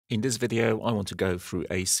In this video, I want to go through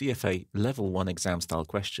a CFA Level 1 exam style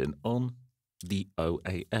question on the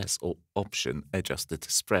OAS, or Option Adjusted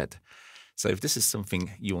Spread. So if this is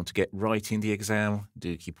something you want to get right in the exam,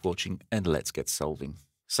 do keep watching and let's get solving.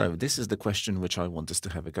 So this is the question which I want us to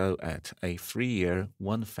have a go at. A 3-year,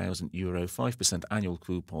 €1,000, 5% annual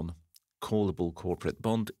coupon callable corporate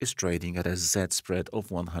bond is trading at a Z spread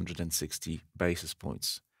of 160 basis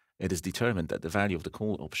points. It is determined that the value of the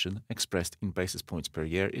call option expressed in basis points per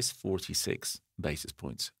year is 46 basis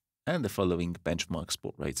points, and the following benchmark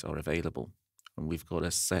spot rates are available. And we've got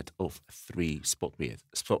a set of 3 spot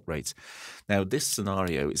rates. Now, this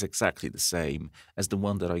scenario is exactly the same as the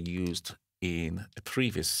one that I used in a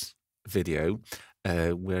previous video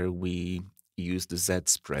where we used the Z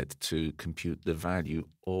spread to compute the value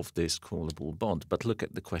of this callable bond. But look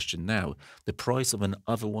at the question now. The price of an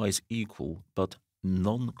otherwise equal but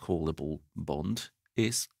non-callable bond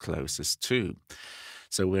is closest to.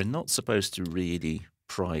 So we're not supposed to really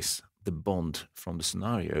price the bond from the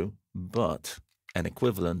scenario, but an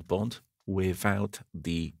equivalent bond without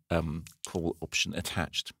the call option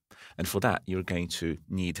attached. And for that, you're going to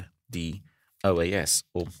need the OAS,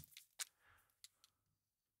 or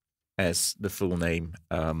as the full name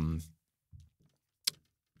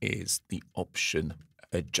is, the option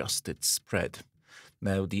adjusted spread.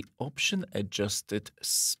 Now, the option adjusted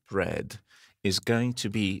spread is going to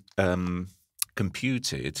be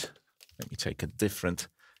computed, let me take a different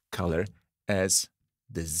color, as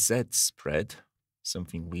the Z spread,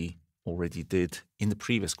 something we already did in the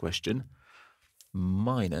previous question,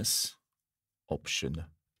 minus option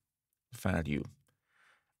value.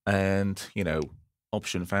 And,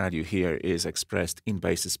 option value here is expressed in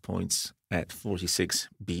basis points at 46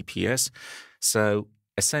 BPS. So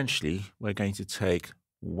essentially, we're going to take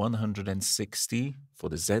 160 for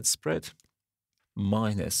the Z spread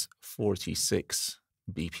minus 46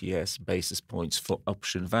 BPS basis points for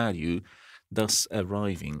option value, thus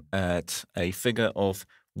arriving at a figure of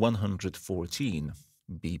 114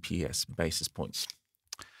 BPS basis points.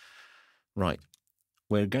 Right.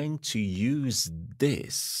 We're going to use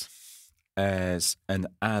this as an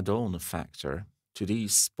add-on factor to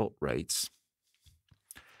these spot rates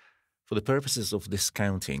for the purposes of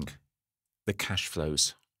discounting the cash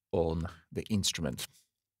flows on the instrument.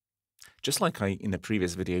 Just like I, in the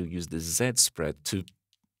previous video, used the Z spread to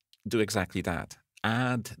do exactly that.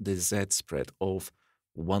 Add the Z spread of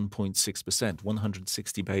 1.6%,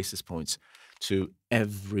 160 basis points, to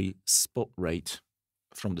every spot rate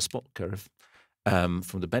from the spot curve,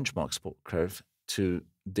 from the benchmark spot curve, to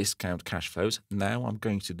discount cash flows. Now I'm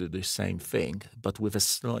going to do the same thing, but with a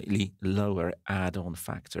slightly lower add-on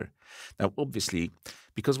factor. Now, obviously,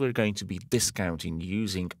 because we're going to be discounting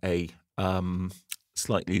using a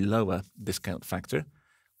slightly lower discount factor,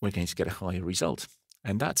 we're going to get a higher result.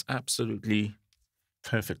 And that's absolutely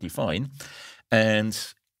perfectly fine. And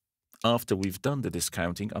after we've done the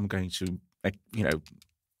discounting, I'm going to,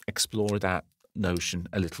 explore that notion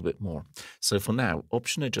a little bit more. So for now,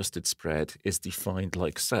 option adjusted spread is defined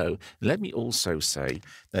like so. Let me also say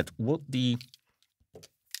that what the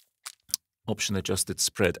option adjusted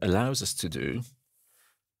spread allows us to do,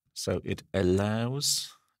 so it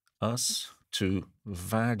allows us to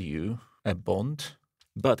value a bond,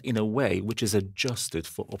 but in a way which is adjusted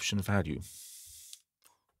for option value.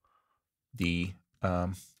 The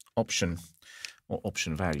option or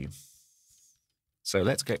option value. So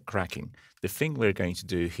let's get cracking. The thing we're going to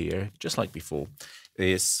do here, just like before,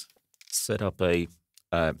 is set up a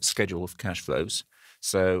schedule of cash flows.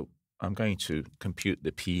 So I'm going to compute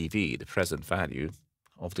the PV, the present value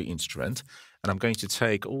of the instrument, and I'm going to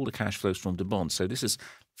take all the cash flows from the bond. So this is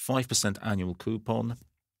 5% annual coupon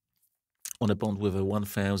on a bond with a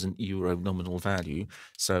 €1,000 nominal value.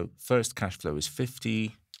 So first cash flow is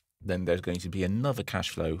 50. Then there's going to be another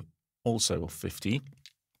cash flow also of 50.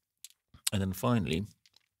 And then finally,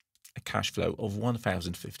 a cash flow of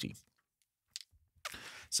 1,050.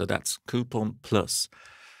 So that's coupon plus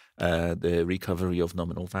the recovery of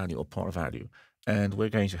nominal value or par value. And we're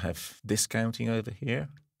going to have discounting over here.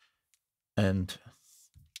 And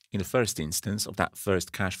in the first instance of that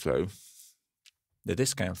first cash flow, the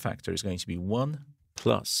discount factor is going to be 1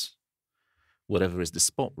 plus whatever is the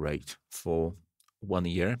spot rate for 1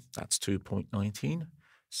 year. That's 2.19.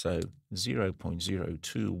 So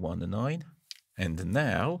 0.0219. And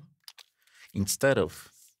now, instead of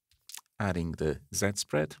adding the Z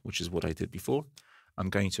spread, which is what I did before, I'm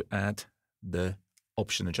going to add the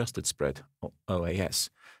option adjusted spread, or OAS.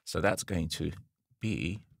 So that's going to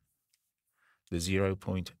be the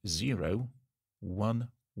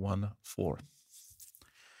 0.0114.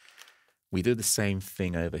 We do the same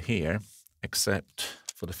thing over here, except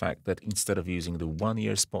for the fact that instead of using the 1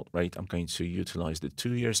 year spot rate, I'm going to utilize the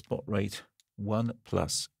 2 year spot rate, 1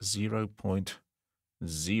 plus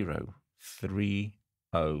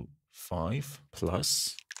 0.0305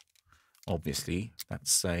 plus, obviously, that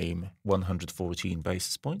same 114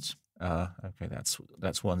 basis points. Okay, that's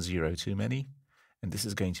 1 0 too many. And this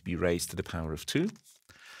is going to be raised to the power of 2.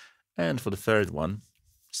 And for the third one,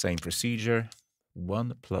 same procedure,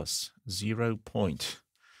 1 plus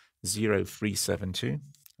 0.0372,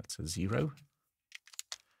 that's a 0,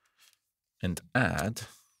 and add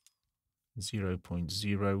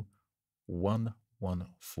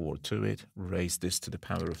 0.0114 to it, raise this to the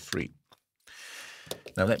power of 3.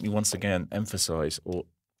 Now let me once again emphasize or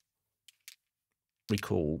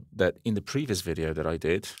recall that in the previous video that I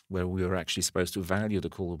did, where we were actually supposed to value the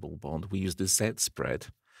callable bond, we used the Z spread,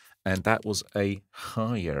 and that was a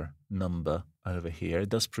higher number over here,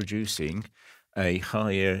 thus producing a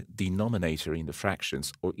higher denominator in the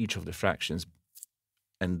fractions, or each of the fractions,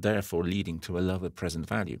 and therefore leading to a lower present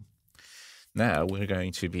value. Now we're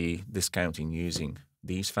going to be discounting using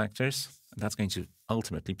these factors, and that's going to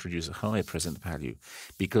ultimately produce a higher present value,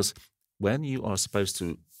 because when you are supposed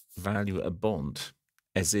to value a bond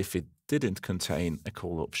as if it didn't contain a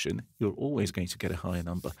call option, you're always going to get a higher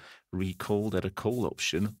number. Recall that a call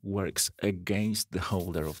option works against the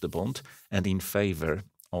holder of the bond and in favor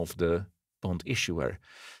of the bond issuer.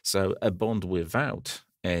 So a bond without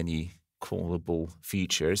any callable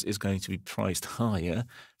features is going to be priced higher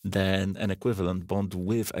than an equivalent bond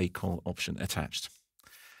with a call option attached.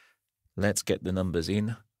 Let's get the numbers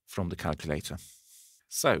in from the calculator.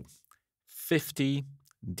 So 50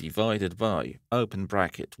 divided by, open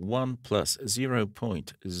bracket, 1 plus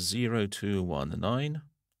 0.0219,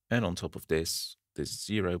 and on top of this,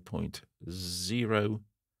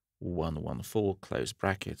 0.0114, close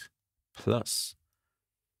bracket, plus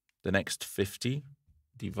the next 50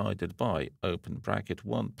 divided by, open bracket,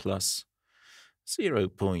 1 plus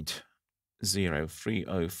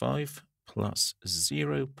 0.0305 plus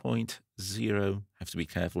 0.0, have to be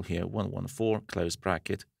careful here, 114, close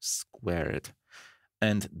bracket, squared.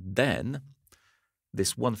 And then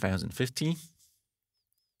this 1050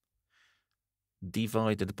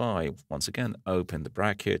 divided by, once again, open the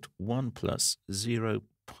bracket, 1 plus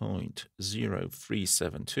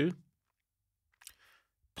 0.0372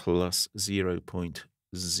 plus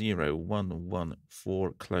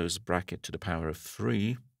 0.0114, close bracket, to the power of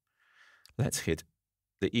 3. Let's hit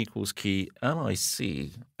the equals key, and I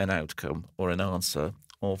see an outcome or an answer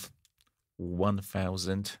of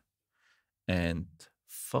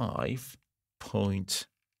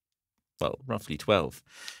roughly 12.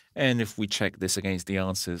 And if we check this against the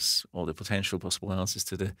answers or the potential possible answers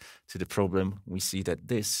to the problem, we see that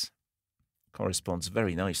this corresponds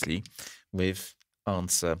very nicely with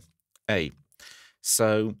answer A.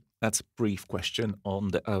 So that's a brief question on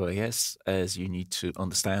the OAS, as you need to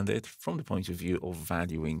understand it from the point of view of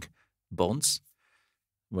valuing bonds.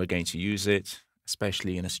 We're going to use it,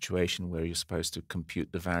 especially in a situation where you're supposed to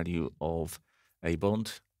compute the value of a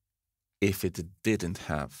bond if it didn't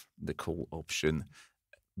have the call option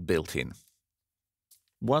built in.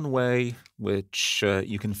 One way which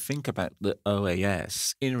you can think about the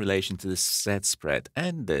OAS in relation to the Z spread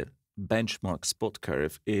and the benchmark spot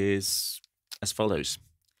curve is as follows.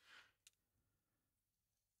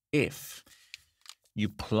 If you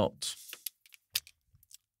plot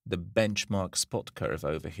the benchmark spot curve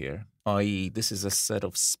over here, i.e. this is a set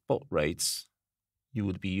of spot rates you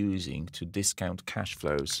would be using to discount cash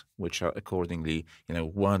flows, which are accordingly,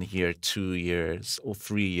 1 year, 2 years, or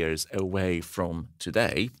 3 years away from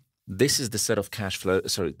today. This is the set of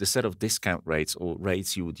the set of discount rates or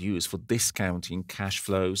rates you would use for discounting cash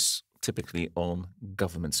flows, typically on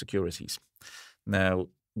government securities. Now,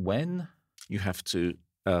 when you have to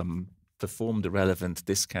perform the relevant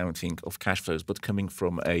discounting of cash flows, but coming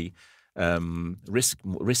from a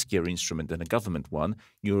riskier instrument than a government one,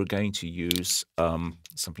 you're going to use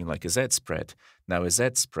something like a Z spread. Now, a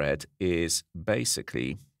Z spread is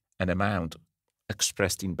basically an amount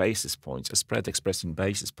expressed in basis points, a spread expressed in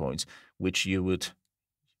basis points, which you would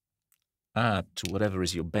add to whatever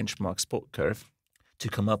is your benchmark spot curve to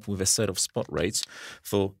come up with a set of spot rates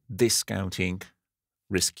for discounting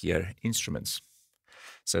riskier instruments.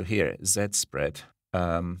 So here, Z spread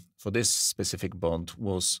for this specific bond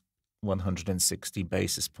was 160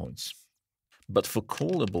 basis points. But for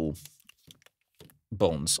callable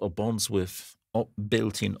bonds or bonds with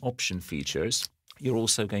built-in option features, you're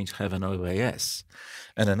also going to have an OAS.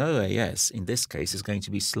 And an OAS, in this case, is going to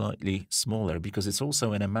be slightly smaller because it's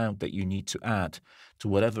also an amount that you need to add to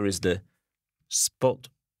whatever is the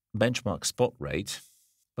benchmark spot rate,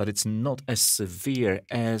 but it's not as severe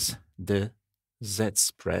as the Z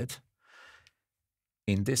spread.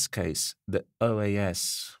 In this case, the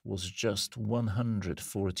OAS was just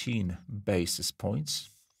 114 basis points.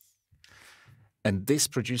 And this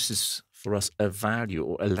produces for us a value,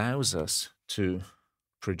 or allows us to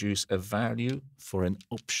produce a value for an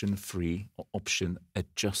option-free or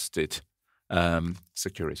option-adjusted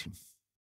security.